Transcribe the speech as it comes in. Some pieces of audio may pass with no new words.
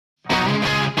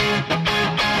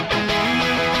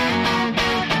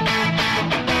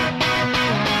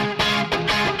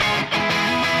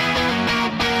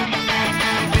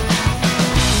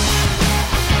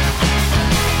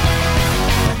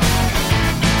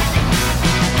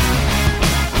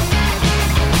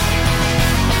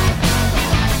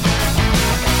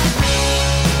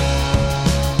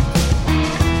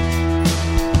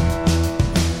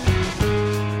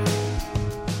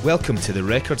Welcome to the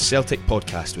Record Celtic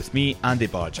podcast with me, Andy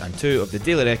Barge, and two of the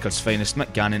Daily Record's finest,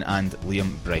 Mick Gannon and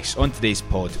Liam Bryce. On today's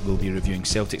pod, we'll be reviewing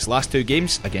Celtic's last two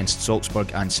games against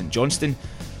Salzburg and St Johnstone.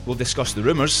 We'll discuss the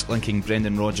rumours linking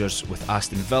Brendan Rodgers with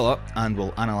Aston Villa, and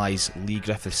we'll analyse Leigh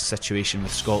Griffiths' situation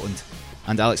with Scotland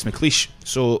and Alex McLeish.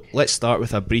 So let's start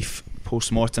with a brief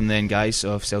post-mortem then, guys,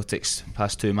 of Celtic's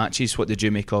past two matches. What did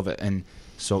you make of it in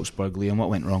Salzburg, Liam? What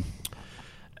went wrong?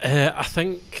 I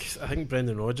think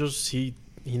Brendan Rodgers, he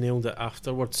nailed it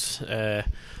afterwards. I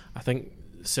think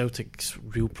Celtic's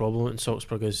real problem in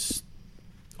Salzburg is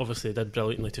obviously they did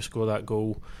brilliantly to score that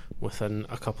goal within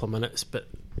a couple of minutes, but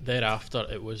thereafter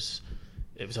it was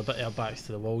a bit of a backs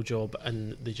to the wall job,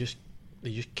 and they just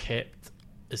kept,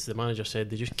 as the manager said,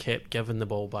 they just kept giving the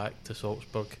ball back to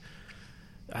Salzburg.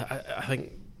 I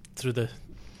think through the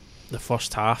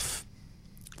first half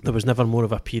there was never more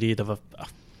of a period of a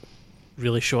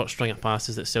really short string of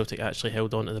passes that Celtic actually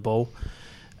held on to the ball,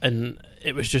 and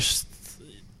it was just,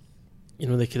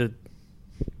 they could have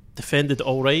defended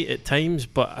all right at times,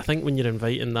 but I think when you're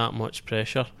inviting that much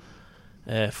pressure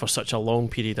for such a long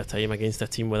period of time against a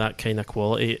team with that kind of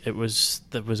quality, there was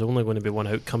only going to be one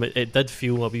outcome. It did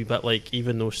feel a wee bit like,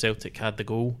 even though Celtic had the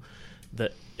goal,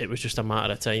 that it was just a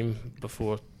matter of time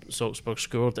before Salzburg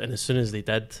scored, and as soon as they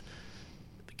did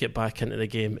get back into the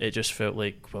game, it just felt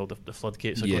like, well, the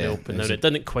floodgates are going to open now. It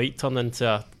didn't quite turn into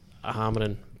a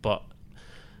hammering, but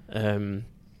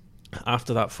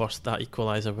after that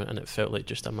equaliser went in, it felt like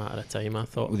just a matter of time, I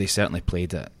thought. Well, they certainly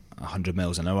played at 100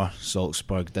 miles an hour,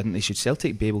 Salzburg, didn't they? Should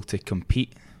Celtic be able to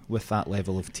compete with that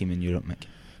level of team in Europe, Mick?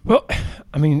 Well,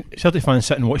 I mean, Celtic fans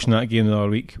sitting watching that game the other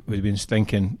week would have been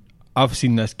thinking, I've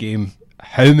seen this game.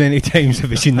 How many times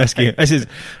have we seen this game? This is.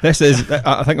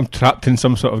 I think I'm trapped in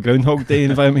some sort of Groundhog Day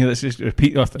environment. Let's just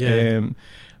repeat that. Yeah.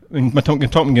 I'm talking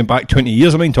going back 20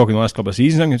 years. I mean, talking the last couple of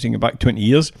seasons. I'm going back 20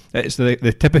 years. It's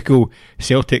the typical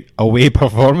Celtic away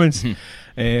performance.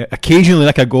 Occasionally,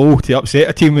 like a goal to upset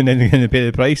a team and then they pay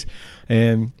the price.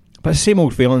 But the same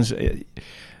old feelings. When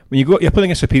you're playing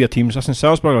against superior teams. Listen,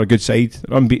 Salzburg are a good side.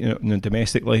 They're unbeaten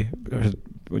domestically.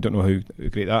 We don't know how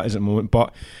great that is at the moment,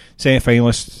 but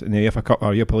semi-finalists in the UEFA Cup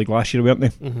or Europa League last year, weren't they?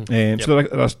 Mm-hmm. So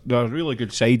they're a really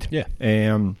good side. Yeah.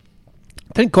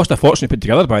 Didn't cost a fortune to put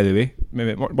together, by the way.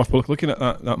 Maybe worth looking at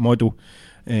that model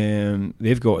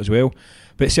they've got as well.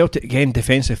 But Celtic, again,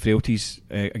 defensive frailties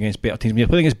against better teams. When you're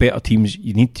playing against better teams,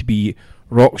 you need to be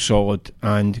rock solid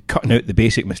and cutting out the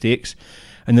basic mistakes.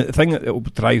 And the thing that will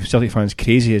drive Celtic fans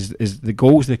crazy is the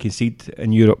goals they concede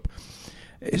in Europe.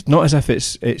 It's not as if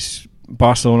it's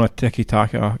Barcelona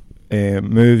tiki-taka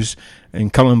moves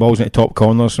and curling balls into top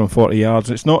corners from 40 yards.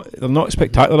 They're not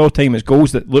spectacular all the time. It's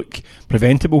goals that look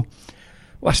preventable.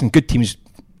 Listen, good teams,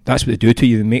 that's what they do to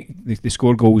you. They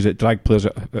score goals that drag players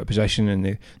out of position, and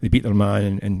they beat their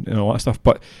man and all that stuff.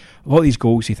 But a lot of these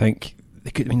goals, you think they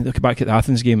could. I mean, look back at the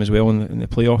Athens game as well in the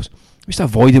playoffs. Just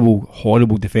avoidable,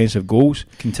 horrible defensive goals,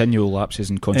 continual lapses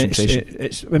in concentration.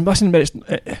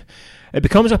 It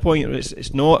becomes a point where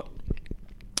it's not.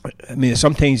 I mean,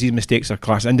 sometimes these mistakes are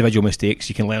class individual mistakes.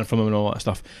 You can learn from them and all that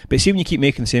stuff. But see, when you keep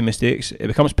making the same mistakes, it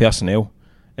becomes personnel.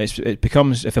 It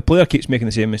becomes, if a player keeps making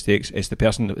the same mistakes, it's the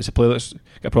player that's got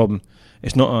a problem.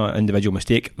 It's not an individual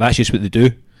mistake. That's just what they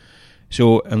do.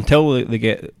 So until they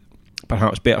get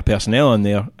perhaps better personnel in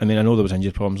there, I mean, I know there was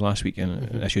injury problems last week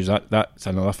and issues. That's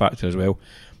another factor as well.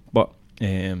 But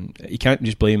you can't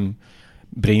just blame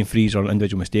brain freeze or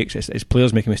individual mistakes. It's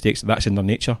players making mistakes. That's in their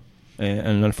nature.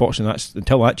 And unfortunately,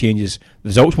 until that changes, the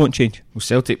results won't change. Well,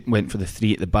 Celtic went for the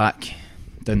three at the back,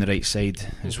 down the right side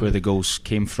is where the goals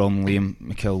came from. Liam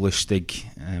Lustig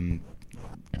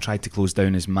tried to close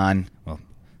down his man. Well,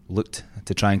 looked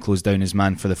to try and close down his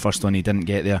man for the first one. He didn't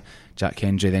get there. Jack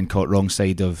Hendry then caught wrong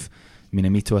side of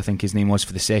Minamito, I think his name was,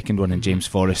 for the second one, and James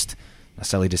Forrest, a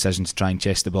silly decision to try and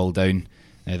chest the ball down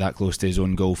that close to his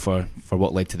own goal for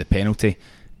what led to the penalty.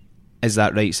 Is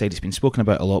that right side? It's been spoken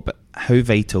about a lot, but how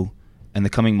vital in the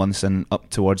coming months and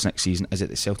up towards next season is it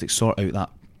that Celtic sort out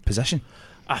that position?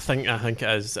 I think it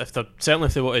is. If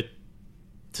they wanted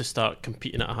to start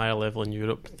competing at a higher level in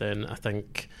Europe, then I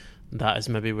think that is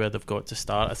maybe where they've got to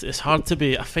start. It's hard to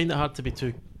be. I find it hard to be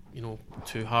too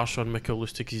harsh on Mikel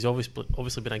Lustig, because he's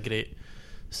obviously been a great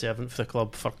servant for the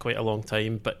club for quite a long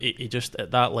time. But he just,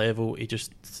 at that level, he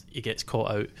gets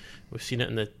caught out. We've seen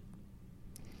it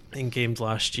in games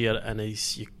last year, and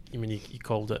you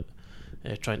called it.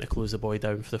 Trying to close the boy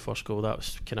down for the first goal. That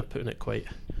was kind of putting it quite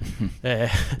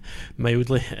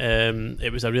mildly.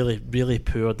 It was a really, really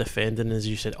poor defending. As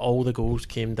you said, all the goals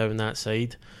came down that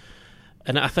side,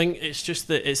 and I think it's just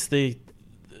that it's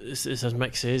as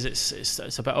Mick says,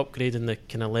 it's a bit upgrading the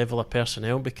kind of level of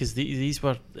personnel, because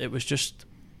it was just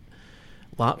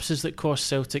lapses that cost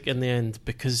Celtic in the end,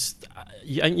 because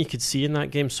I think you could see in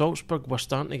that game Salzburg were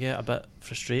starting to get a bit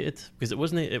frustrated, because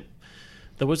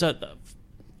there was a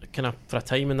kind of for a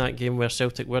time in that game where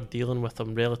Celtic were dealing with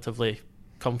them relatively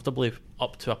comfortably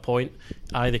up to a point.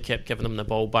 They kept giving them the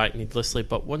ball back needlessly,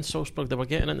 but once Salzburg, they were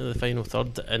getting into the final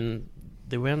third and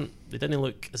they didn't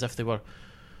look as if they were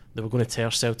going to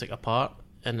tear Celtic apart.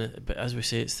 But as we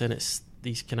say, it's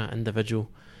these kind of individual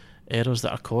errors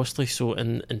that are costly. So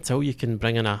until you can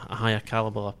bring in a higher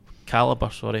caliber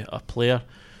a player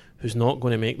who's not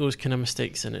going to make those kind of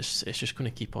mistakes, and it's just going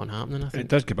to keep on happening, I think. It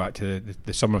does go back to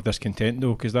the summer of discontent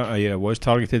though, because that area was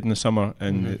targeted in the summer,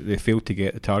 and they failed to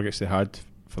get the targets they had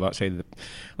for that side of the...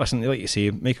 Listen, like you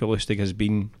say, Michael Lustig has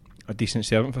been a decent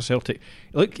servant for Celtic.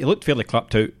 He looked fairly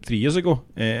clapped out 3 years ago,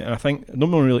 and I think no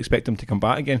one really expect him to come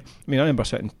back again. I mean, I remember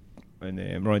sitting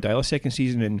in Ronnie Dyler's second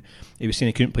season and he was saying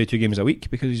he couldn't play 2 games a week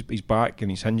because he's back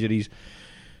and his injuries.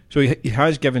 So he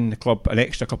has given the club an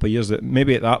extra couple of years that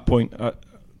maybe at that point I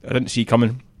didn't see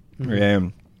coming.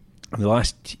 The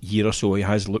last year or so he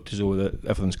has looked as though that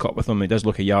everything's caught with him. He does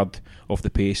look a yard off the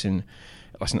pace, and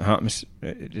listen, it happens.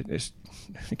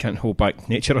 You can't hold back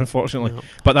nature, unfortunately. No.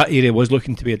 But that area was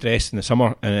looking to be addressed in the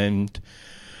summer, and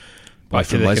back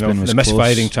to the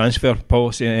misfiring transfer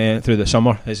policy through the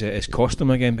summer has cost him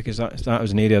again, because that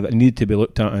was an area that needed to be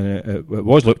looked at, and it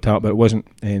was looked at, but it wasn't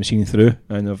seen through,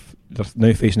 and they're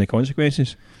now facing the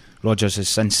consequences. Rodgers has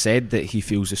since said that he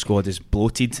feels the squad is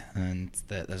bloated and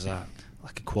that there's a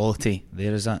lack of quality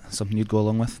there. Is that something you'd go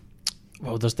along with?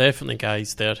 Well, there's definitely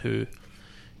guys there who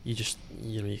you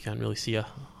can't really see a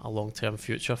long-term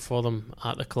future for them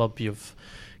at the club. You've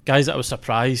guys that I was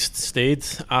surprised stayed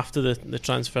after the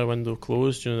transfer window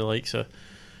closed. The likes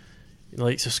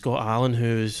of Scott Allen,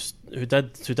 who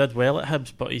did well at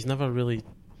Hibs, but he's never really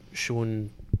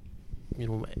shown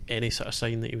any sort of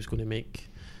sign that he was going to make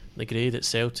the grade at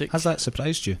Celtic. Has that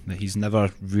surprised you, that he's never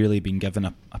really been given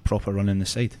a proper run in the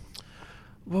side?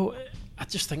 Well, I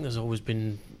just think there's always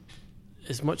been,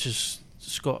 as much as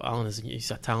Scott Allen he's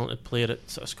a talented player at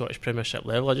sort of Scottish Premiership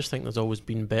level, I just think there's always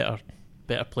been better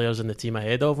players in the team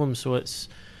ahead of him. So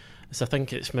I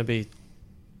think it's maybe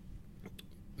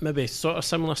sort of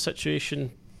similar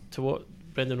situation to what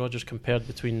Brendan Rodgers compared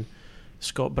between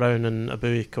Scott Brown and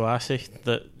Abui Kouassi,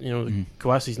 that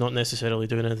Kouassi's not necessarily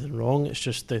doing anything wrong, it's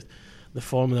just the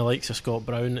form of the likes of Scott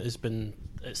Brown has been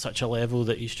at such a level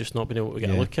that he's just not been able to get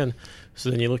a look in.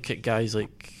 So then you look at guys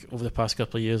like over the past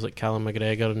couple of years like Callum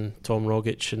McGregor and Tom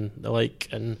Rogic and the like,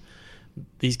 and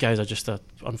these guys are just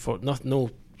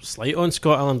no slight on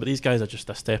Scott Allen, but these guys are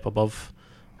just a step above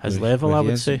his level, I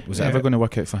would say. Was it ever going to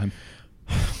work out for him?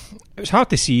 It was hard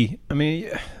to see. I mean,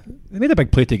 they made a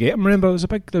big play to get him. Remember,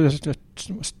 there was a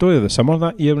story of the summer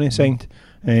that year when he signed.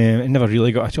 He never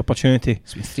really got an opportunity.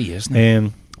 It's been 3 years now.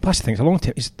 Plus, I think it's a long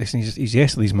time. He's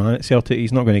yesterday's man at Celtic.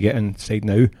 He's not going to get inside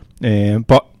now.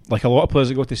 But like a lot of players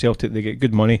that go to Celtic, they get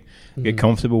good money, get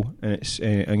comfortable, and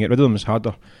and get rid of them is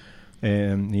harder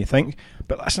than you think.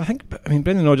 But listen, I mean,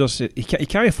 Brendan Rodgers, he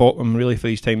can't fault him really for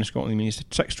his time in Scotland. I mean, he's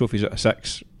had 6 trophies out of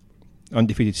 6.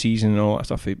 Undefeated season and all that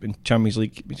stuff in Champions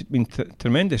League. It's been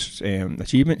tremendous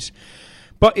achievements,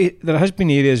 but there has been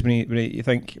areas when you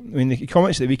think, I mean, the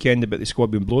comments at the weekend about the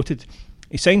squad being bloated.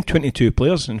 He signed 22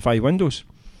 players in 5 windows.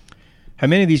 How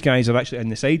many of these guys are actually in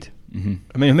the side? I mean,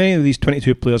 how many of these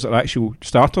 22 players are actual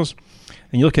starters?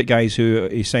 And you look at guys who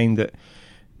he signed, that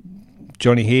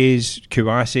Johnny Hayes,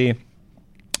 Kouassi,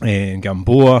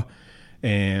 Gamboa,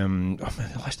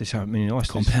 the list is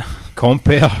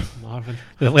Compere, Marvin,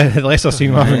 the lesser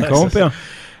seen Marvin Compere,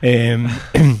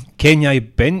 Kenyi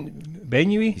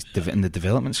Benyui. He's in the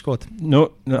development squad.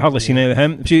 No, hardly seen any of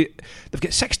him. See, they've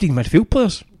got 16 midfield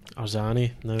players.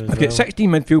 Arzani now. They've got 16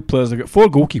 midfield players. They've got 4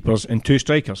 goalkeepers and 2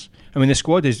 strikers. I mean, the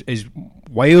squad is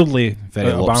wildly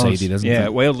very lopsided, isn't it? Yeah,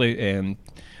 wildly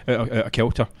out of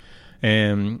kilter.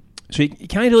 So you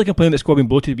can't really complain that the squad being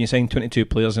bloated when you sign 22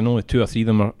 players and only 2 or 3 of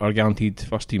them are guaranteed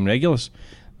first team regulars.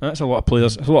 That's a lot of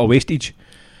players. That's a lot of wastage.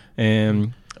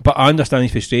 But I understand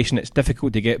his frustration. It's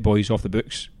difficult to get boys off the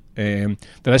books. There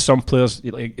is some players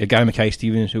like a guy Mackay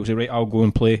Stevens who will say, right, I'll go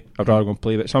and play. I'd rather go and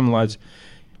play. But some lads,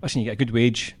 listen, you get a good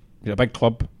wage, you get a big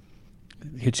club.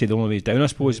 You'd say the only way is down, I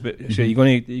suppose. But so you're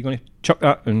going to chuck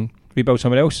that and rebuild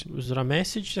somewhere else. Was there a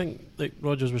message I think like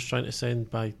Rodgers was trying to send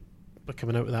by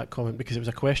coming out with that comment, because it was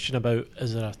a question about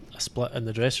is there a split in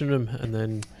the dressing room, and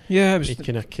then it was he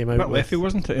kind of came out with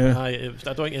wasn't it? Yeah. I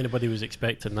don't think anybody was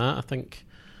expecting that. I think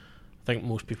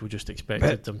most people just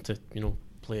expected them to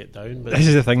play it down. But this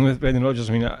is the thing with Brendan Rodgers.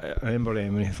 I mean, I remember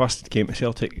when he first came to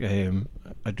Celtic,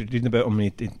 I'd reading about him,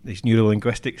 his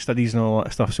neurolinguistic studies and all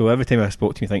that stuff. So every time I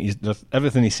spoke to him, I think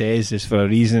everything he says is for a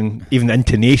reason. Even the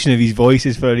intonation of his voice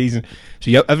is for a reason.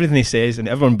 So everything he says, and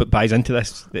everyone buys into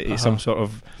this, that he's some sort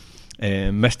of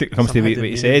mystic comes to what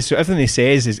he says. So everything he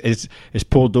says is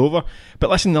poured over. But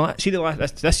listen,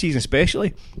 this season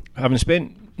especially, having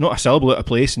spent not a syllable out of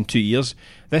place in 2 years,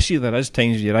 this year there is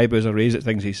times where your eyebrows are raised at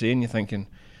things he's saying. You're thinking,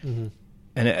 and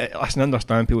listen, I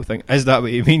understand people think, is that what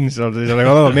he means, or is there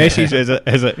another message? Is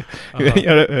it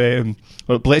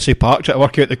or Bletchley Park trying to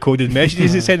work out the coded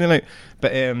messages he's sending out?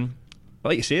 But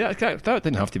like you say, that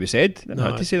didn't have to be said. Didn't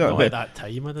have to say that. At that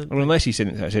time, I didn't. Or unless he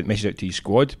sent messages out to his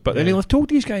squad. But then he'll have told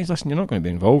these guys, listen, you're not going to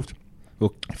be involved.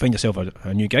 Well, find yourself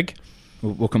a new gig.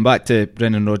 We'll come back to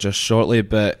Brendan Rodgers shortly,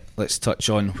 but let's touch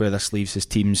on where this leaves his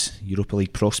team's Europa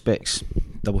League prospects.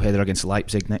 Doubleheader against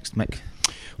Leipzig next, Mick.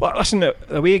 Well, listen, the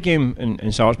away game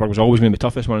in Salzburg was always going to be the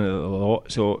toughest one of the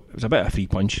lot, so it was a bit of a free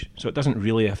punch. So it doesn't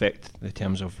really affect the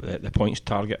terms of the points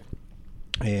target.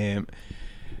 A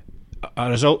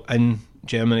result in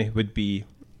Germany would be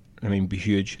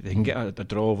huge. They can get a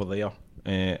draw over there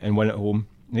and win at home.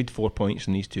 They need 4 points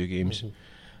in these two games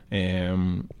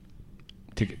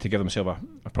to give themselves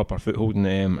a proper foothold,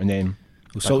 and then.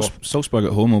 Well, Salzburg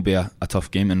at home will be a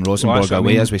tough game, and Rosenborg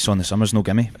away, as we saw in the summer's no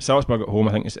gimme. Salzburg at home,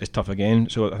 I think, is tough again.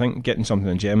 So I think getting something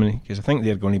in Germany, because I think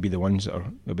they're going to be the ones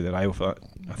will be the rival for that.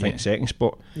 I think second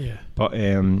spot. Yeah. But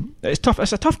it's tough.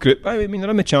 It's a tough group. I mean, they're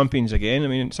in the champions again. I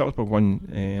mean, Salzburg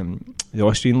won the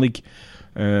Austrian league.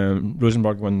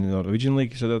 Rosenborg won the Norwegian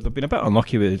league, so they've been a bit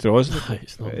unlucky with the draws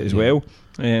as well.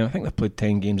 I think they've played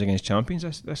 10 games against champions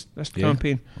this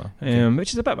campaign,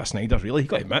 which is a bit of a Snyder, really. You've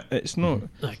got to admit, it's not.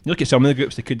 You look at some of the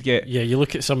groups they could get. Yeah, you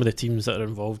look at some of the teams that are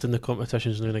involved in the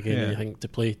competitions now and again, and you think to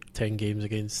play 10 games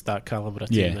against that calibre of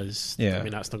team is. I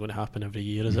mean, that's not going to happen every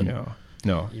year, is it?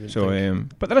 No. So,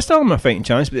 but they're still in a fighting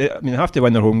chance. But I mean, they have to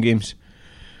win their home games.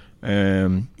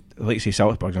 Like you say,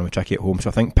 Salzburg's going to be tricky at home, so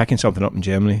I think picking something up in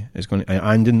Germany is going to,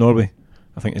 and in Norway,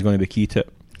 I think is going to be key to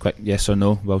it. Quick yes or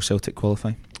no, will Celtic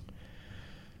qualify?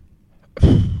 Do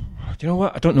you know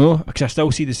what? I don't know, because I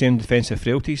still see the same defensive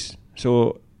frailties.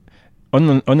 So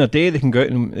on their day, they can go out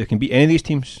and they can beat any of these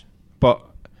teams, but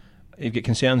you get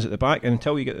concerns at the back, and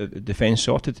until you get the defence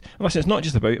sorted. And listen, it's not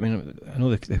just about. I mean, I know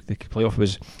the playoff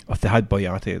was, if they had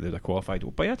Boyata, they would have qualified.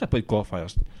 Well, Boyata played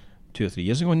qualifiers 2 or 3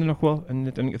 years ago and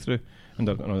they didn't get through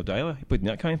under Dialer. He played in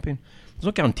that campaign. There's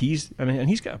no guarantees. I mean, and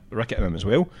he's got a ricket in him as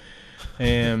well.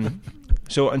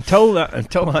 So until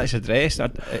that's addressed,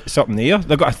 it's up in the air.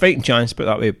 They've got a fighting chance, put it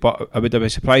that way. But I would be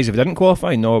surprised if they didn't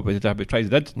qualify. No, but I'd be surprised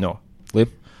they did. No. Liam?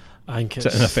 I think it's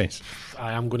sitting on the fence.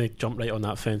 I am going to jump right on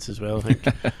that fence as well. I think.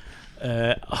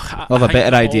 I'll have a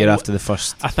better idea after the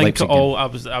first. I think I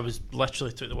was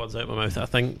literally took the words out of my mouth. I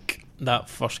think that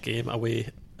first game away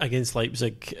against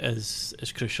Leipzig is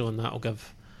crucial, and that'll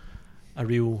give a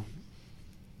real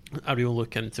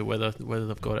look into whether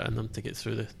they've got it in them to get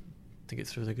through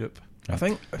the group. I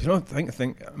think I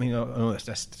mean, I know it's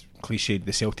just cliched,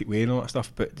 the Celtic way and all that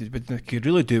stuff, but they could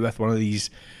really do with one of these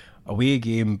away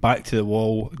game, back to the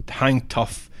wall, hang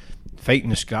tough, fighting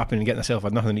and scrapping and getting themselves a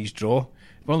nothing each draw.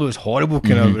 One of those horrible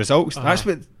kind of results. That's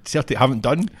what Celtic haven't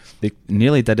done. They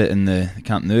nearly did it in the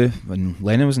Camp Nou when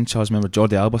Lennon was in charge. Remember,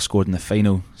 Jordi Alba scored in the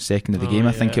final second of the game.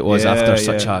 I think it was after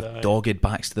such a dogged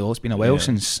backs to the wall. It's been a while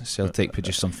since Celtic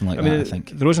produced something like that. I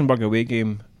think the Rosenborg away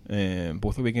game,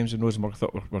 both away games in Rosenborg, I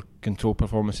thought were control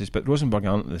performances, but Rosenborg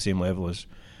aren't at the same level as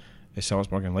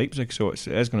Salzburg and Leipzig, so it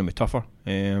is going to be tougher.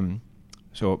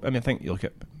 So I mean, I think you look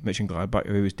at Mönchengladbach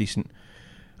away was decent,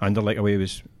 Anderlecht away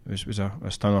was a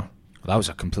stunner. Well, that was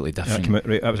a completely different.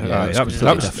 That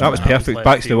was perfect.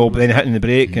 Back to the wall, but then hitting the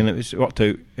break, and it worked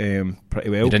out pretty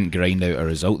well. They didn't grind out a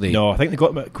result. No, I think they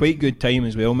got quite good time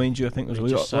as well, mind you. I think there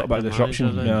was a little bit of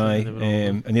disruption,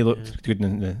 and they looked good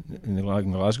in the lag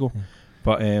in Glasgow.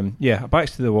 But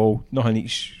backs to the wall, nothing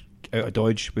each out of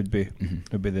dodge would be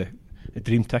the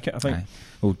dream ticket, I think.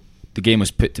 Well, the game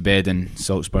was put to bed in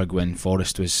Salzburg when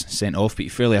Forrest was sent off, but he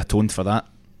fairly atoned for that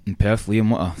in Perth. Liam,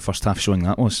 what a first half showing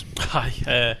that was.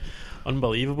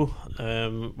 Unbelievable.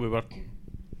 We were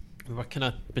kind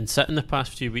of been sitting the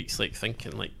past few weeks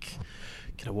thinking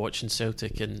kind of watching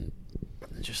Celtic and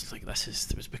just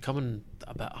it was becoming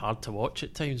a bit hard to watch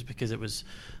at times because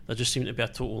there just seemed to be a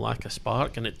total lack of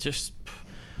spark, and it just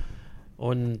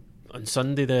on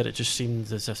Sunday there it just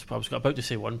seemed as if I was about to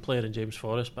say one player in James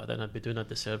Forrest, but then I'd be doing a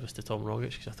disservice to Tom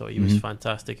Rogic because I thought he was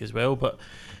fantastic as well, but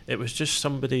it was just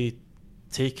somebody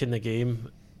taking the game.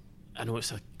 I know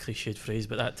it's a cliched phrase,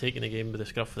 but that taking the game with the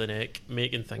scruff of the neck,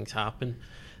 making things happen,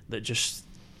 that just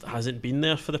hasn't been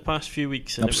there for the past few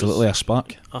weeks. And Absolutely, a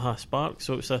spark. Spark.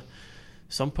 So it's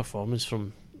some performance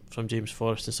from James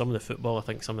Forrest, and some of the football. I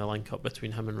think some of the link up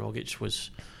between him and Rodgers was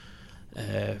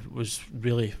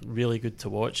really, really good to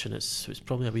watch, and it's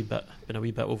probably been a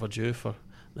wee bit overdue for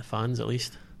the fans at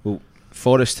least. Well,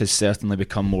 Forrest has certainly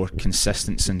become more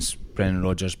consistent since Brendan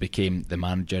Rodgers became the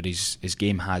manager. His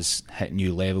game has hit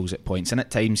new levels at points, and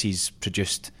at times he's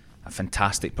produced a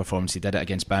fantastic performance. He did it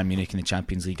against Bayern Munich in the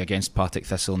Champions League, against Partick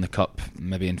Thistle in the Cup,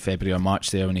 maybe in February or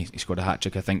March there when he scored a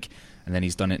hat-trick, I think, and then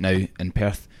he's done it now in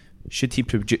Perth. Should he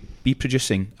be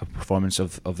producing a performance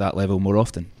of that level more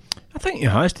often? I think he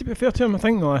has, to be fair to him. I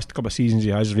think the last couple of seasons he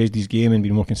has raised his game and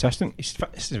been more consistent. He's fit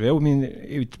as well. I mean,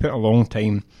 he would spent a long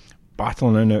time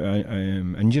battling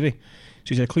in injury, so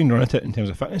he's a clean run at it in terms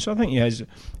of fitness. So I think he's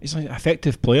an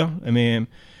effective player. I mean,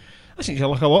 I think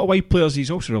like a lot of wide players,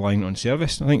 he's also relying on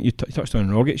service. I think you touched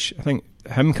on Rodgers. I think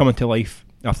him coming to life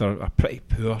after a pretty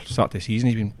poor start to the season,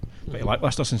 he's been pretty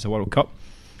lacklustre since the World Cup.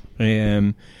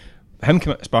 Him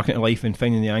sparking to life and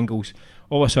finding the angles.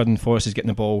 All of a sudden, Forrest is getting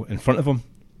the ball in front of him,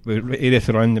 with area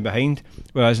to run and behind.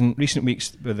 Whereas in recent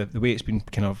weeks, with the way it's been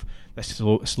kind of this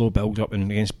slow build up and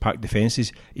against packed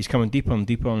defences, he's coming deeper and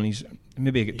deeper, and he's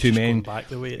maybe got two men.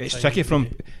 It's tricky from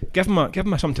give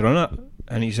him something to run at,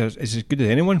 and he's as good as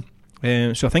anyone.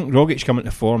 So I think Rogic coming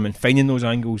to form and finding those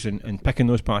angles and picking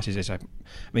those passes is. I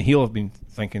mean, he'll have been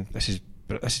thinking this is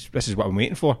what I'm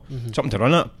waiting for, something to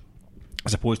run at,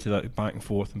 as opposed to that back and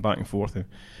forth and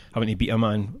having to beat a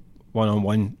man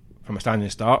 1-on-1 from a standing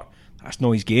start. That's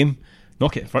not his game.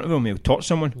 Knock it in front of him, he'll torch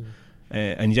someone.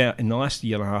 And yeah, in the last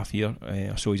year and a half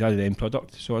or so, he's added the end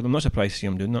product. So I'm not surprised to see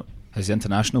him doing that. Has the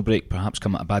international break perhaps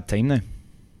come at a bad time now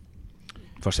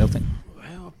for Celtic?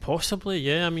 Well, possibly,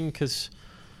 yeah. I mean, because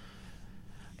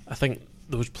I think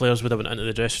those players would have went into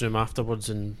the dressing room afterwards,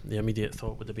 and the immediate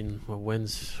thought would have been, well,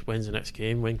 when's the next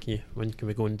game? When can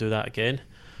we go and do that again?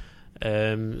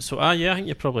 So I think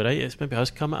you're probably right. It's maybe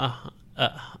has come at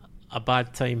a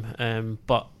bad time,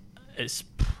 but it's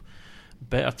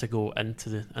better to go into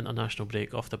the international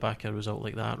break off the back of a result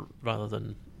like that rather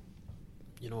than,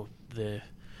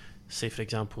 say for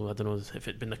example, I don't know if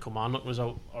it'd been the Kilmarnock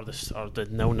result or the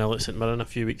 0-0 at St Mirren a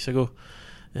few weeks ago,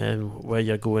 where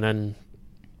you're going in,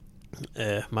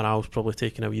 morale's probably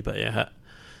taking a wee bit of a hit.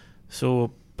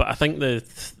 So, but I think the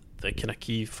kind of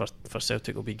key for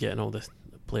Celtic will be getting all the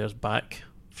players back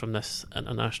from this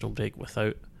international break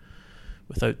without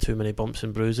too many bumps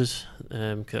and bruises,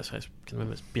 because it's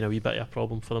been a wee bit of a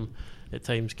problem for them at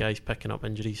times, guys picking up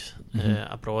injuries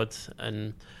abroad,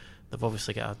 and they've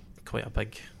obviously got quite a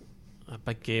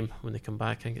big game when they come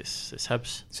back. I think it's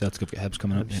Hibs. Celtic have got Hibs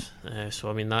coming up. Yeah. So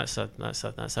I mean that's a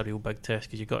real big test,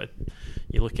 because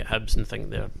you look at Hibs and think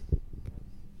they're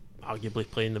arguably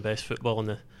playing the best football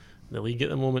in the league at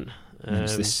the moment.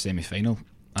 It's the semi-final.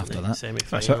 After that,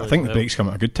 I think the break's come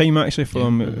at a good time actually for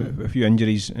them, a few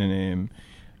injuries, and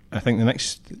I think when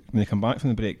they come back from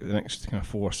the break, the next kind of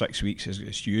 4 or 6 weeks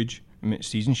is huge. I mean, it's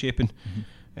season shaping.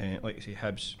 Like I say,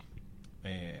 Hibs,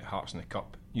 Hearts in the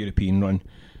Cup, European run,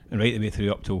 and right the way through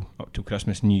up till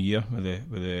Christmas, New Year with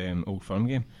the Old Firm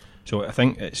game. So I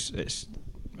think it's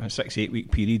a 6-8 week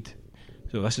period.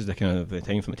 So this is the kind of the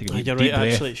time for them to take a deep breath.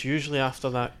 Actually, it's usually after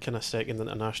that kind of second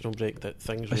international break that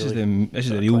things this really is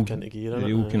the real kind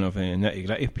of nitty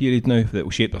gritty period now that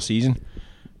will shape their season.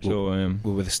 So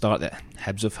with the start that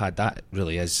Hibs have had, that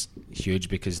really is huge,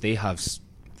 because they have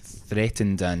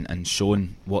threatened and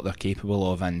shown what they're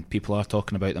capable of, and people are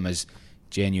talking about them as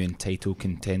genuine title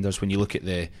contenders. When you look at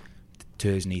the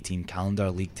 2018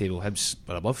 calendar league table, Hibs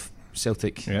are above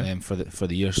Celtic for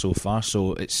the year so far.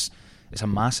 So it's a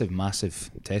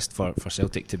massive test for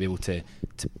Celtic to be able to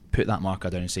put that marker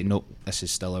down and say, nope, this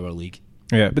is still our league.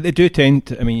 Yeah, but they do tend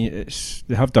to, I mean,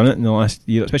 they have done it in the last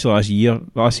year, especially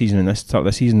last season and this start of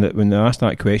this season, that when they ask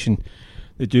that question,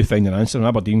 they do find an answer. And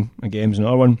Aberdeen, again, is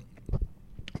another one.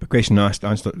 The question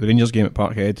answered the Rangers game at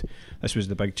Parkhead. This was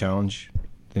the big challenge,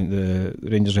 the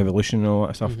Rangers Revolution and all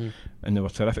that stuff, and they were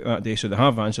terrific that day. So they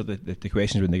have answered the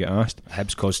questions when they get asked.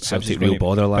 Hibs caused Celtic real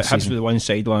bother last season. Hibs were the one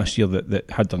side last year that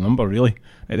had their number, really.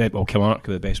 Well, Kilmarnock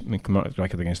were the best. I mean, Kilmarnock's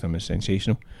record against them is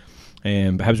sensational. But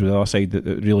Hibs were the other side that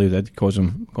really did cause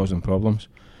them problems.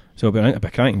 So it'll be a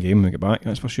cracking game when we get back,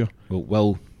 that's for sure. Well,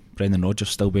 will Brendan Rodgers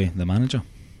still be the manager?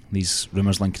 These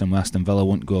rumours linking him with Aston Villa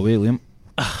won't go away, Liam.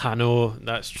 I know,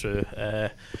 that's true.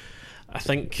 I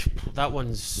think that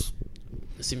one's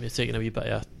seemed to have taken a wee bit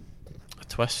of a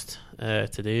twist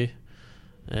today.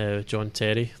 John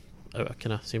Terry,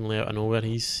 seemingly out of nowhere,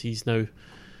 he's now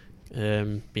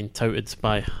been touted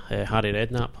by Harry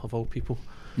Redknapp, of all people,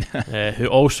 who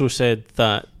also said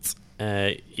that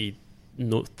he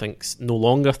no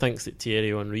longer thinks that Thierry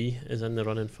Henry is in the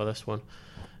running for this one.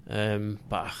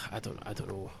 But I don't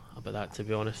know about that, to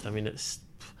be honest. I mean,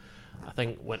 I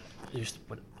think when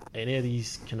any of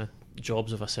these kind of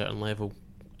jobs of a certain level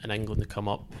in England come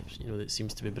up, it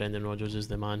seems to be Brendan Rodgers is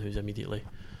the man who's immediately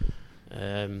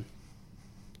linked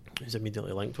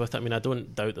with it. I mean, I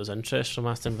don't doubt there's interest from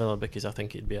Aston Villa, because I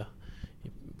think it'd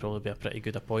probably be a pretty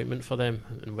good appointment for them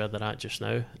and where they're at just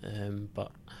now.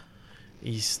 But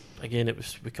we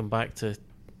come back to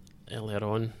earlier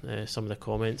on some of the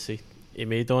comments he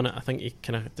made on it. I think he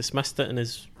kind of dismissed it in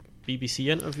his BBC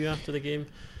interview after the game,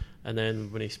 and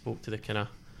then when he spoke to the kind of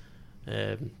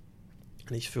in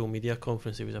his full media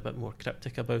conference, he was a bit more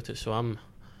cryptic about it. So I'm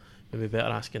maybe better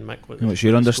asking Mick what's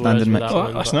your understanding,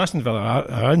 Mick? Listen, Aston Villa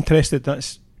are interested.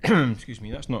 That's excuse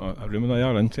me, that's not a rumour. They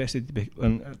are interested,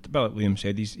 and a bit like Liam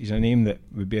said, he's a name that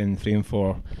would be in frame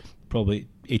for probably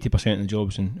 80% of the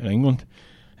jobs in England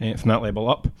from that level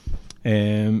up.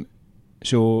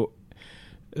 So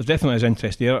there definitely is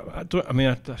interest there. I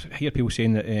hear people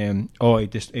saying that he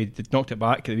knocked it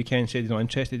back at the weekend, said he's not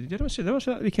interested. Did I say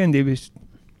that weekend he was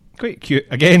quite cute?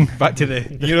 Again, back to the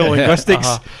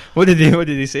neuro-linguistics. What did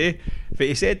he say? But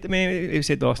he said to me,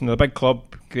 listen, they're a big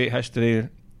club, great history,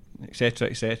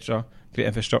 etc., great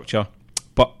infrastructure,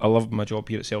 but I love my job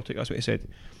here at Celtic. That's what he said.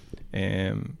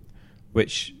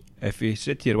 Which, if you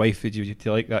said to your wife, would you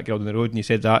like that girl on the road, and you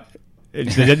said that, they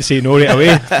didn't say no right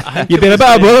away, you'd been a bit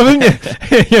of a bother, wouldn't you?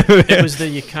 It was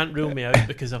you can't rule me out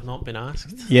because I've not been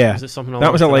asked. Yeah, was it something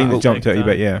that was a line that jumped out a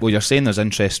bit. Yeah. Well, you're saying there's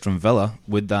interest from Villa.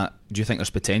 Do you think there's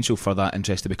potential for that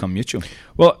interest to become mutual?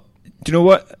 Well, do you know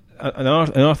what?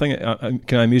 Another thing that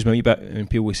can amuse me a wee bit when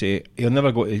people will say he won't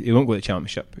go to the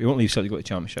Championship. He won't leave Celtic to go to the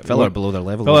Championship. Villa are below their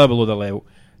level. Villa are below their level.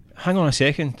 Hang on a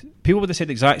second. People would have said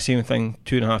the exact same thing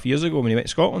 2.5 years ago when he went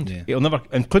to Scotland. Yeah. He'll never,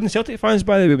 including Celtic fans,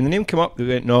 by the way, when the name came up, they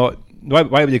went, no, why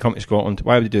would they come to Scotland?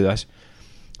 Why would they do this?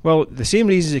 Well, the same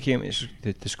reasons they came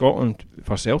to Scotland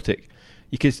for Celtic,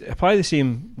 you could apply the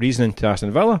same reasoning to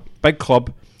Aston Villa. Big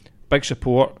club, big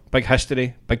support, big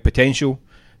history, big potential,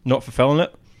 not fulfilling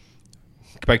it.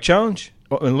 Big challenge,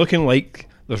 and looking like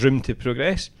there's room to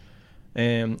progress.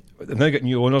 They've now got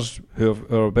new owners who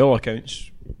are, by all accounts,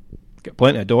 get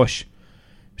plenty of dosh.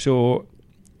 So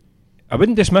I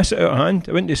wouldn't dismiss it out of hand.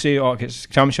 I wouldn't just say, it's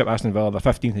Championship Aston Villa, they're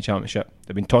 15th in the Championship.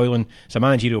 They've been toiling. It's a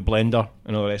managerial blender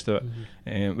and all the rest of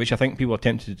it, which I think people are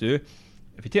tempted to do.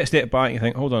 If you take a step back and you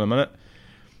think, hold on a minute,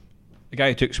 the guy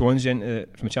who took Swansea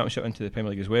from the Championship into the Premier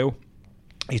League as well,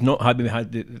 he's not had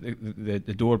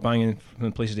the door banging from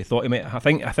the places he thought he might. I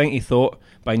think he thought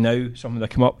by now something would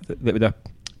have come up that would have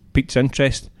piqued his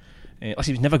interest. Unless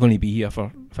he was never going to be here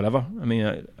forever. I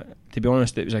mean, to be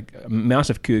honest, it was a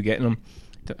massive coup getting him.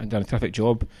 Done a terrific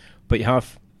job, but you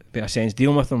have a sense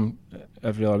dealing with him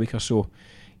every other week or so.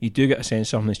 You do get a sense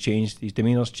something's changed. His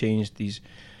demeanour's changed. These,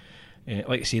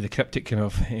 like I say, the cryptic kind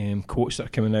of quotes that are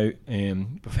coming out.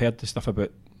 We've heard the stuff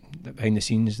about behind the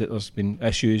scenes that there's been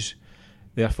issues.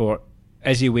 Therefore,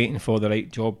 is he waiting for the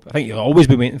right job? I think he'll always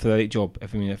be waiting for the right job.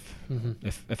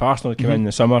 If Arsenal had come in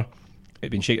the summer,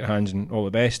 it'd been shake their hands and all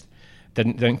the best.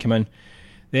 Didn't come in.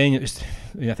 Then it was,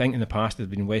 I think in the past there's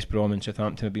been West Brom and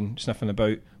Southampton have been sniffing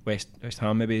about, West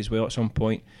Ham maybe as well at some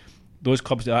point. Those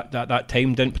clubs at that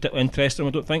time didn't particularly interest them,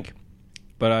 I don't think.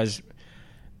 Whereas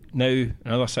now,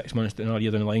 another 6 months, another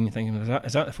year down the line, you're thinking,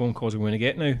 is that the phone calls we're going to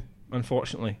get now?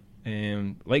 Unfortunately,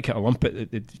 like at a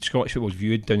lumpet, the Scottish football's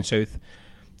viewed down south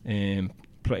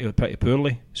pretty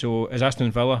poorly. So is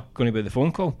Aston Villa going to be the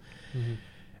phone call? Mm-hmm.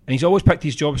 And he's always picked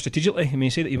his job strategically. I mean, he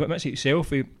said that he admits it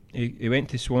himself. He went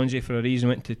to Swansea for a reason,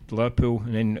 went to Liverpool,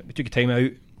 and then he took a time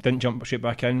out, didn't jump straight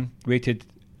back in, waited,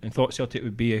 and thought Celtic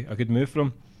would be a good move for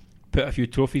him. Put a few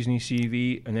trophies in his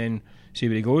CV, and then see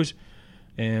where he goes.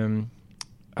 I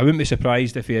wouldn't be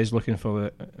surprised if he is looking for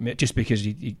just because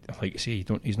he like I say,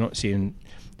 he's not saying.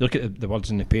 You look at the words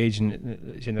on the page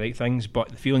and saying the right things, but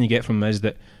the feeling you get from him is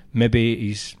that maybe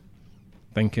he's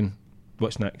thinking,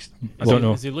 what's next? I don't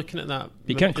know. Is he looking at that?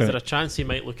 Is there a chance he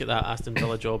might look at that Aston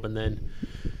Villa job and then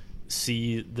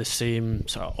see the same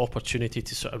sort of opportunity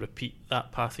to sort of repeat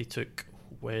that path he took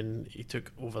when he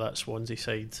took over that Swansea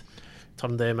side,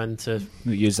 turn them into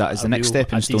use that as the next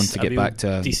stepping stone to get back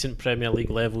to a decent Premier League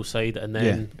level side, and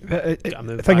then get a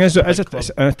move. The thing is it's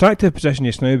an attractive position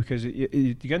just now because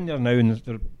you get in there now and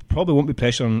there probably won't be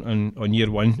pressure on year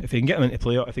one. If you can get them into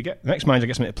playoff, if you get the next manager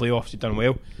gets them into playoffs, you've done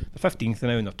well. They're 15th now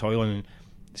and they're toiling, and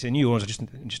the new owners are just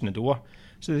in the door.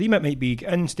 So the remit might be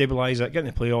get in, stabilise it, get in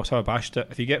the playoffs, have a bash it.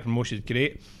 If you get promotion,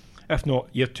 great. If not,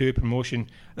 year two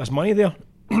promotion, there's money there.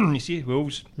 You see,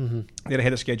 Wolves, they're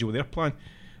ahead of schedule with their plan.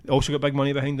 They also got big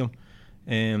money behind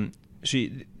them.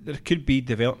 see, there could be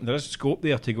development. There is scope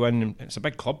there to go in. And it's a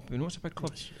big club. You know, it's a big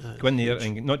club. Go in there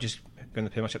and not just go in the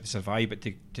Premiership to survive, but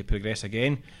to progress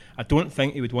again. I don't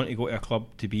think he would want to go to a club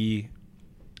to be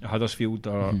a Huddersfield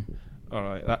or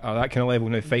that kind of level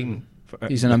now fighting.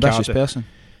 He's an ambitious person.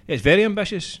 Yeah, it's very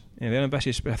ambitious. Yeah, very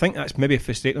ambitious. But I think that's maybe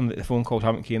frustrating that the phone calls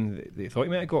haven't came that they thought he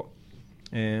might have got.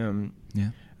 And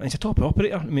he's a top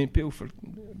operator. I mean, people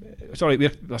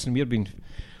we're being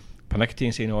pernickety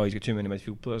and saying, he's got too many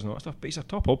midfield players and all that stuff, but he's a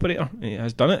top operator. He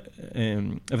has done it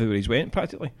everywhere he's went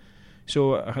practically.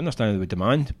 So I understand they would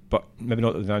demand, but maybe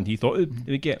not the demand he thought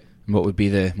they would get. What would be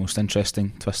the most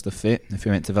interesting twist of fate if he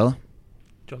went to Villa?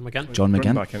 John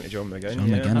McGinn. Back into John McGinn.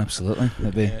 McGinn, absolutely.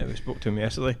 We spoke to him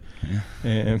yesterday.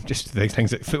 Just the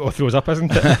things that football throws up,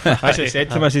 isn't it? I actually said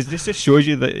to him, I said, this just shows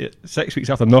you that 6 weeks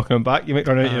after knocking him back, you might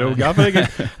run out your old gaffer again.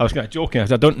 I was kind of joking. I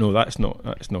said, I don't know. That's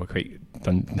not quite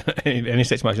done. Any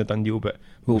 6 matches a done deal, but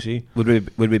we'll see.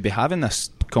 Would we be having this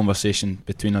conversation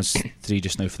between us three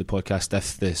just now for the podcast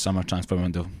if the summer transfer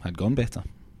window had gone better?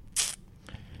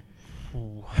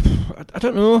 I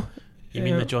don't know. You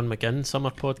mean the John McGinn summer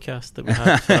podcast that we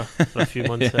had for a few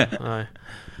months there?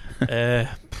 Aye.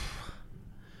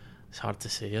 It's hard to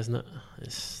say, isn't it?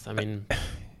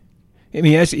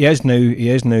 He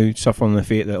is now suffering the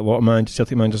fate that a lot of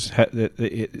Celtic managers hit.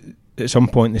 That at some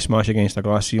point they smash against a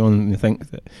glass ceiling and they think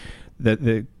that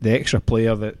the extra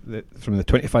player that from the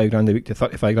 25 grand a week to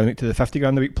 35 grand a week to the 50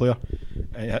 grand a week player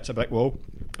hits a brick wall.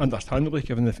 Understandably,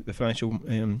 given the financial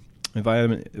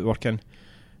environment they work in.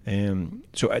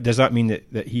 So does that mean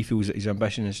that he feels that his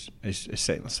ambition is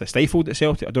stifled at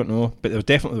Celtic? I don't know, but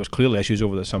there was clearly issues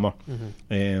over the summer,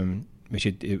 which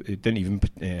he didn't even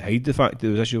hide the fact that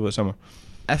there was issues over the summer.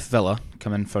 If Villa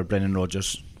come in for Brendan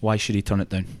Rodgers, why should he turn it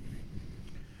down?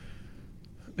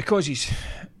 Because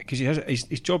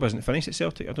his job isn't finished at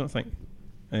Celtic, I don't think.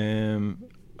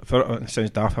 It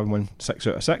sounds daft having won 6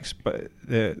 out of 6, but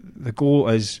the goal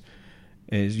is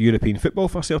European football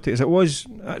for Celtic as it was.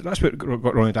 That's what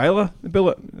got Ronnie Dyler the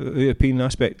bullet, the European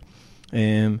aspect.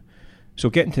 So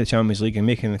getting to the Champions League and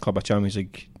making the club a Champions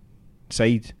League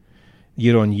side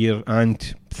year on year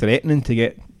and threatening to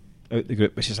get out the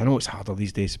group, which is, I know it's harder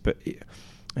these days, but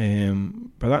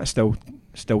that's still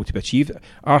to be achieved.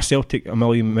 Are Celtic a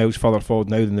million miles further forward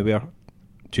now than they were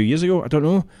 2 years ago? I don't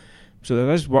know. So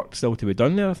there is work still to be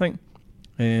done there, I think.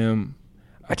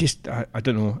 I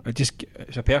don't know.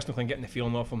 It's a personal thing, getting the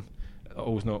feeling off him.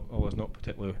 All's not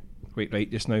particularly quite right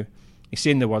just now. He's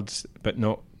saying the words, but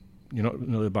you're not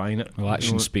really buying it. Well,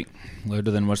 actions speak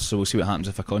louder than words, so we'll see what happens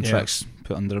if a contract's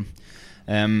put under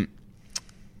him.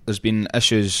 There's been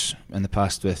issues in the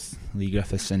past with Leigh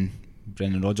Griffiths and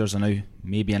Brendan Rodgers, and now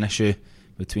maybe an issue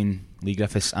between Leigh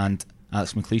Griffiths and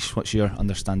Alex McLeish. What's your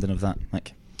understanding of that,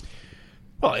 Mick?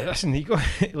 Well, listen,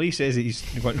 Leigh says that he's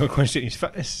got no concentrating his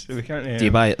fitness. So we can't. Do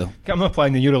you buy it though? I'm not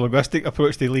applying the neuro-linguistic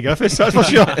approach to Leigh Griffiths, that's for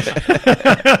sure.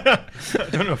 I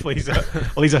don't know if Leigh's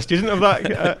a student of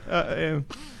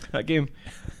that game.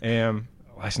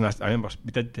 Listen, I remember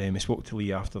we spoke to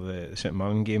Leigh after the St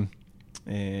Mirren game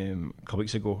a couple of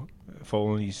weeks ago,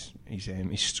 following his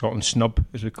Scotland snub,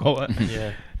 as we call it,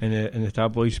 in the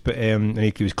tabloids. But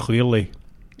he was clearly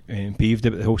peeved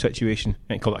about the whole situation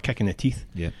and called it a kick in the teeth.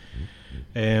 Yeah.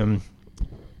 From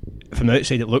the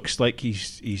outside, it looks like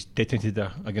he's detonated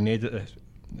a grenade at the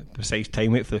precise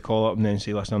time, wait for the call up, and then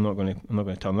say, "Listen, I'm not going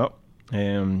to turn up."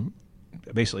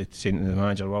 Basically saying to the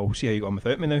manager, "Well, we'll see how you got on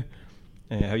without me now.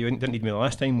 How you didn't need me the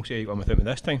last time. We'll see how you got on without me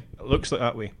this time." It looks like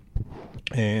that way.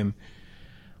 I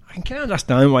can kind of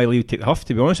understand why Leigh would take the huff.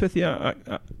 To be honest with you,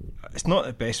 it's not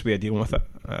the best way of dealing with it,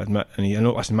 I admit. And I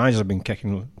know, listen, managers have been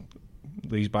kicking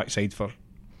Leigh's backside for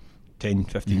 10,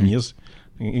 15 years.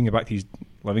 You can go back to his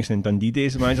Livingston and Dundee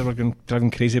days. The managers were driven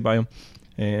crazy by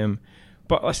him.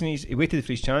 But listen, he waited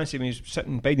for his chance. He was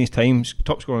sitting, biding his time,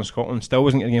 top scorer in Scotland, still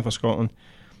wasn't getting a game for Scotland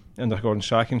under Gordon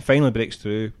Strachan. Finally breaks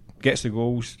through, gets the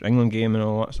goals, England game and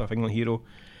all that stuff, England hero.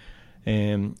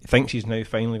 Thinks he's now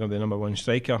finally going to be the number one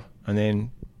striker, and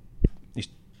then his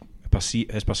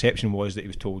perception was that he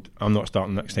was told, "I'm not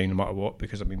starting next time no matter what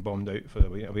because I've been bombed out for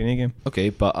the away game." Okay,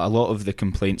 but a lot of the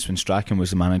complaints when Strachan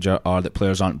was the manager are that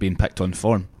players aren't being picked on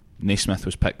form. Naismith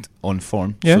was picked on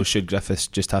form, so should Griffiths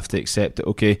just have to accept that,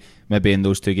 okay, maybe in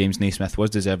those 2 games Naismith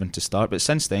was deserving to start, but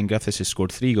since then Griffiths has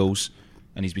scored 3 goals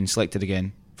and he's been selected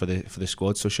again for the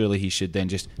squad, so surely he should then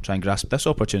just try and grasp this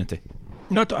opportunity.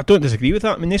 No, I don't disagree with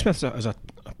that. I mean, Naismith is a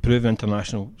proven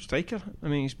international striker. I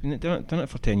mean, he's been done it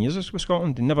for 10 years with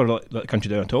Scotland. He never let the country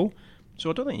down at all. So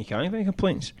I don't think you can have any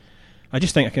complaints. I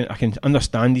just think I can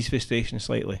understand his frustration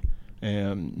slightly.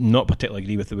 Not particularly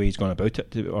agree with the way he's gone about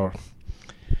it.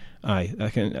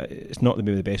 It's not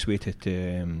the best way to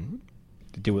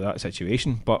to deal with that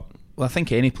situation. But well, I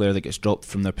think any player that gets dropped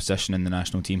from their position in the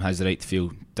national team has the right to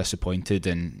feel disappointed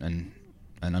and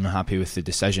unhappy with the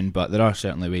decision. But there are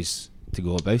certainly ways to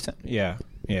go about it. Yeah.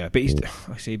 But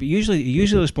he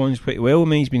usually responds pretty well. I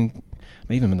mean, he's been,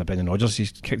 even when Brendan Rodgers,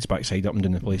 he's kicked his backside up and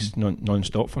down the place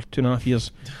non-stop for 2.5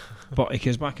 years. But he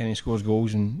comes back in and scores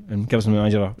goals and gives the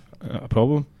manager a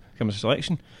problem. Comes a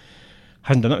selection.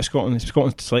 Hasn't done it with Scotland.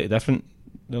 Scotland's slightly different.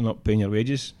 They're not paying your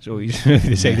wages, so he's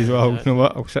decided, well, you know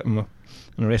what, I'll sit and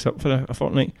rest up for a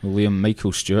fortnight. Well, Liam,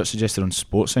 Michael Stewart suggested on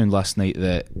Sportsound last night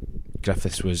that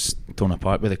Griffiths was torn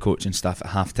apart by the coaching staff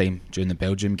at half-time during the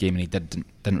Belgium game, and he didn't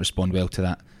respond well to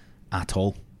that at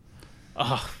all.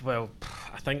 Well,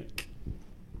 I think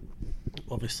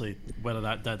obviously whether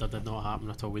that did or did not happen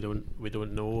at all, we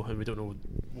don't know, and we don't know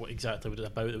what exactly it was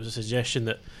about. There was a suggestion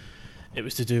that it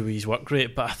was to do with his work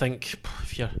rate, but I think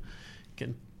if you're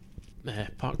getting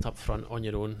parked up front on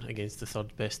your own against the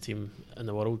third best team in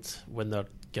the world, when they're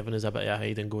giving us a bit of a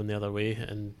hide and going the other way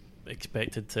and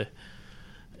expected to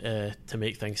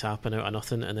make things happen out of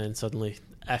nothing, and then suddenly,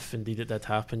 if indeed it did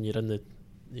happen, you're in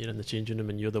the changing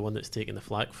room and you're the one that's taking the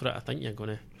flak for it, I think you're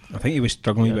going to... I think he was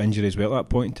struggling with injury as well at that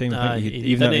point in time. I think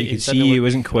you could see he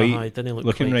wasn't quite he didn't look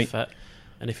looking quite right. fit,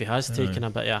 and if he has taken a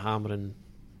bit of a hammering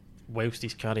whilst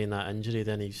he's carrying that injury,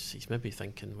 then he's maybe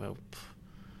thinking, well,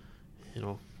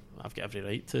 I've got every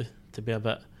right to be a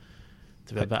bit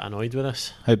annoyed with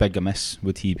this. How big a miss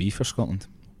would he be for Scotland?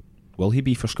 Will he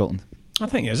be for Scotland? I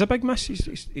think he is a big miss.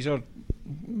 He's our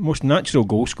most natural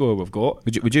goal scorer we've got.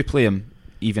 Would you play him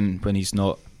even when he's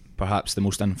not perhaps the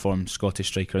most informed Scottish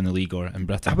striker in the league or in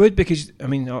Britain? I would, because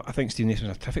I think Steve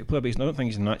Nason's a terrific player, but I don't think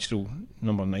he's a natural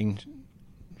number 9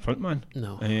 frontman.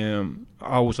 No.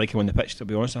 I always like him on the pitch, to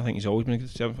be honest. I think he's always been a good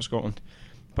servant for Scotland.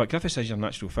 But Griffiths is your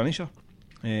natural finisher.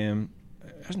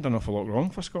 Hasn't done an awful lot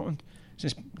wrong for Scotland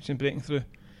since breaking through.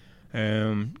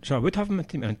 So I would have him in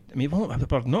the team. I mean, we're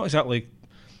not exactly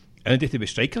inundated with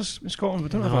strikers in Scotland. We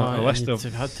don't have a list of...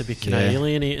 They've had to be kind of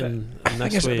alienating in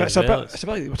this way. It's a bit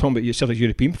like we're talking about Celtic's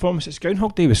European performance. It's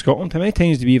Groundhog Day with Scotland. How many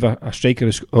times do we have a striker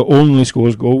who only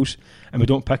scores goals and we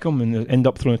don't pick him and they end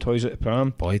up throwing the toys at the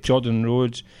pram? Boyd. Jordan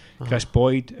Rhodes, Chris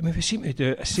Boyd. I mean, we seem to do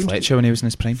it. Fletcher when he was in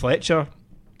his prime. Fletcher.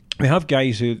 We have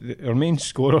guys who, our main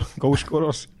goal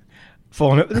scorers,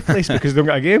 falling out of the place because they don't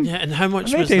get a game. Yeah, and how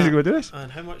much was that?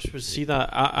 And how much was, see that,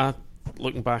 I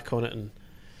looking back on it, and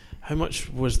how much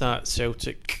was that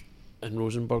Celtic and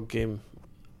Rosenborg game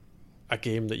a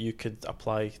game that you could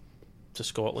apply to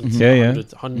Scotland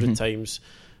 100 times,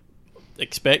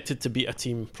 expected to beat a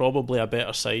team, probably a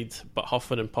better side, but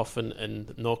huffing and puffing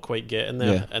and not quite getting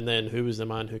there, and then who was the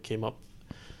man who came up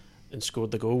and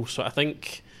scored the goal? So I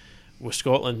think with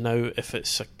Scotland now, if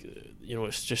it's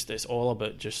it's all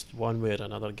about just one way or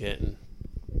another getting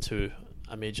to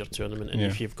a major tournament, and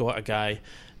if you've got a guy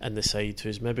in the side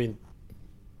who's maybe,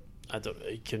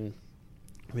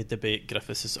 we debate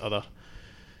Griffiths' other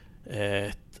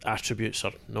attributes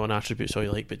or non-attributes, all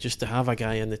you like, but just to have a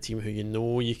guy in the team who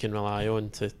you can rely on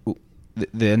to...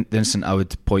 The incident I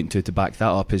would point to back that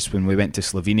up is when we went to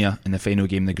Slovenia in the final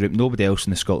game of the group. Nobody else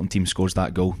in the Scotland team scores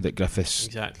that goal that Griffiths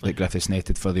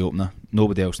netted for the opener.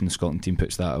 Nobody else in the Scotland team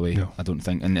puts that away, I don't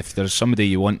think. And if there's somebody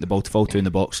you want the ball to fall to in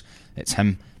the box, it's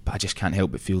him. But I just can't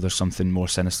help but feel there's something more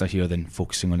sinister here than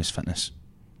focusing on his fitness.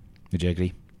 Would you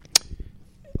agree?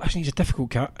 I think he's a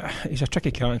difficult he's a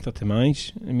tricky character to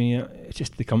manage. I mean, it's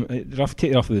just take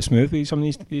it off of the smooth with some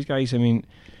of these guys. I mean,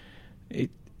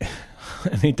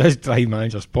 and he does drive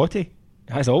managers potty.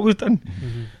 Has always done.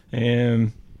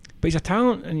 But he's a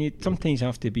talent, and you sometimes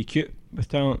have to be cute with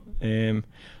talent. You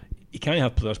can't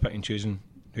have players picking and choosing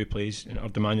who plays or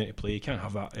demanding to play. You can't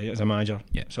have that as a manager.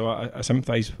 So I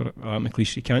sympathise for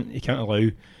McLeish. You can't allow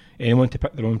anyone to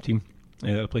pick their own team,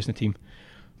 their place in the team.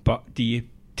 But do you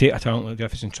take a talent like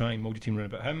Griffiths and try and mould your team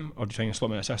around about him, or do you try and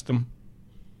slot him in a system?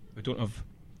 We don't have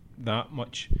that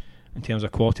much in terms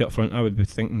of quality up front. I would be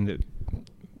thinking that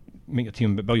build your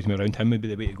team around him would be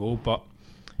the way to go, but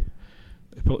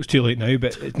it's too late now.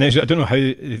 But now, I don't know how.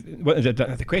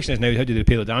 The question is now, how do they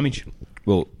repair the damage?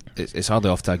 Well, it's hardly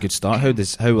off to a good start. How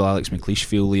will Alex McLeish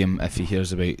feel, Liam, if he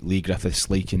hears about Leigh Griffiths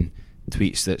liking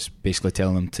tweets that's basically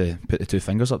telling him to put the 2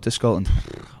 fingers up to Scotland?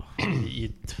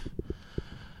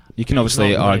 You can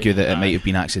obviously argue that it might have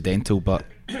been accidental, but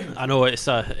I know it's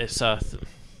a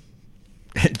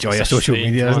joy of social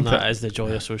media, isn't it? That is the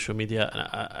joy of social media, and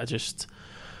I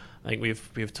think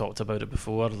we've talked about it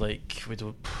before. Like, we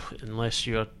don't, unless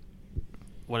you're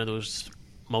one of those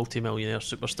multi-millionaire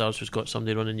superstars who's got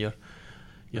somebody running your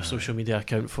your social media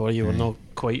account for you. We're not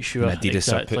quite sure And Adidas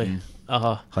exactly. are putting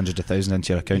hundreds of thousands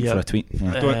into your account for a tweet.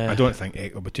 I don't think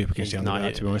Eck will be too concerned nah, about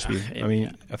that, to be honest with you. I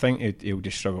mean, I think he'll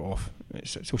just shrug it off.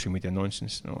 It's social media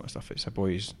nonsense and all that stuff. It's a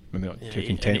boy who's maybe not too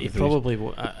content he with probably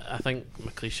won't. I think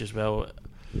McLeish as well,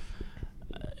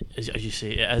 as you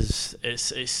say,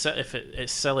 it's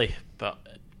silly, but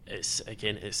it's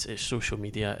social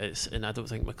media. And I don't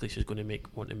think McLeish is going to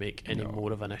want to make any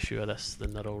more of an issue of this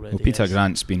than there already. Well, Peter is.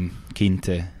 Grant's been keen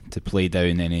to play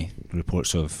down any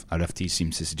reports of a rift. He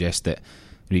seems to suggest that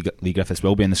Leigh Griffiths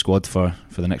will be in the squad for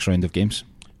the next round of games.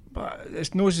 But it's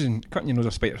cutting your nose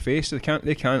or spite your face. They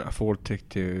can't afford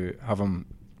to have him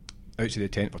outside the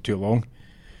tent for too long.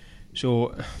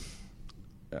 So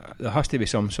there has to be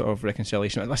some sort of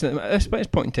reconciliation. Listen, at this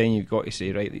point in time, you've got to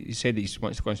say, right, he said he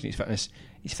wants to concentrate his fitness.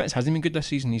 His fitness hasn't been good this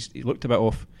season. He's looked a bit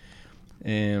off.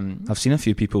 I've seen a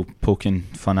few people poking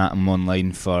fun at him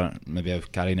online for maybe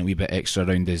carrying a wee bit extra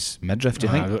around his midriff. Do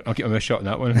you think? I'll keep my mouth shut on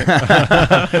that one.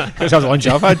 Because that's the lunch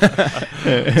I've had.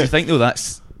 Do you think though that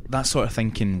sort of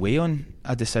thinking weigh on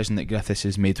a decision that Griffiths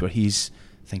has made, where he's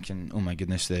thinking, oh my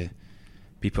goodness, the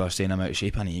people are saying I'm out of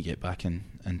shape, I need to get back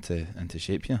into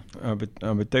shape here? I would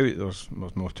doubt there's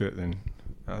more to it than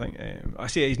I think. I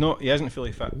say he isn't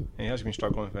fully fit. He has been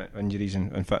struggling with injuries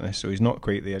and fitness, so he's not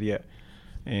quite there yet.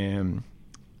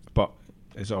 But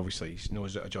as obviously he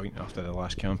knows at a joint after the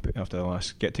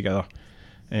last get together,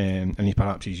 and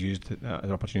he's used that as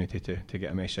an opportunity to get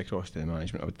a message across to the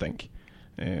management, I would think.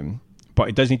 But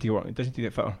he does need to work. He does need to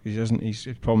get fitter. He's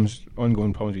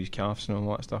ongoing problems with his calves and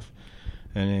all that stuff.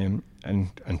 And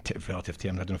relative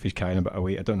terms, I don't know if he's carrying a bit of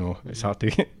weight. I don't know. It's hard to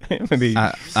maybe his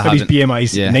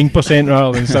BMI's 9%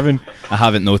 rather than 7. I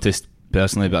haven't noticed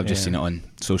personally, but I've just seen it on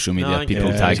social media.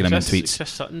 People tagging him in tweets. Chris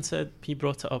Sutton said he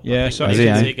brought it up. Yeah, so he's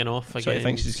taken off again. So he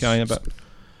thinks he's carrying a bit.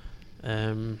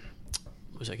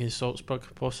 Was it against Salzburg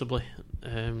possibly?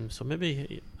 So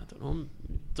maybe I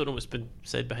don't know what's been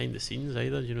said behind the scenes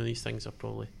either. You know, these things are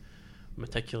probably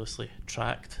meticulously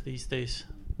tracked these days.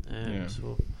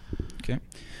 So okay.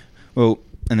 Well,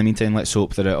 in the meantime, let's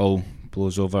hope that it all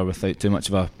blows over without too much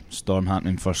of a storm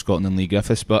happening for Scotland and Leigh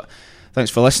Griffiths. But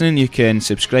thanks for listening. You can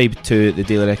subscribe to the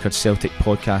Daily Record Celtic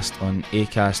podcast on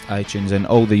Acast, iTunes and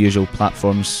all the usual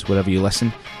platforms wherever you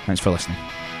listen. Thanks for listening.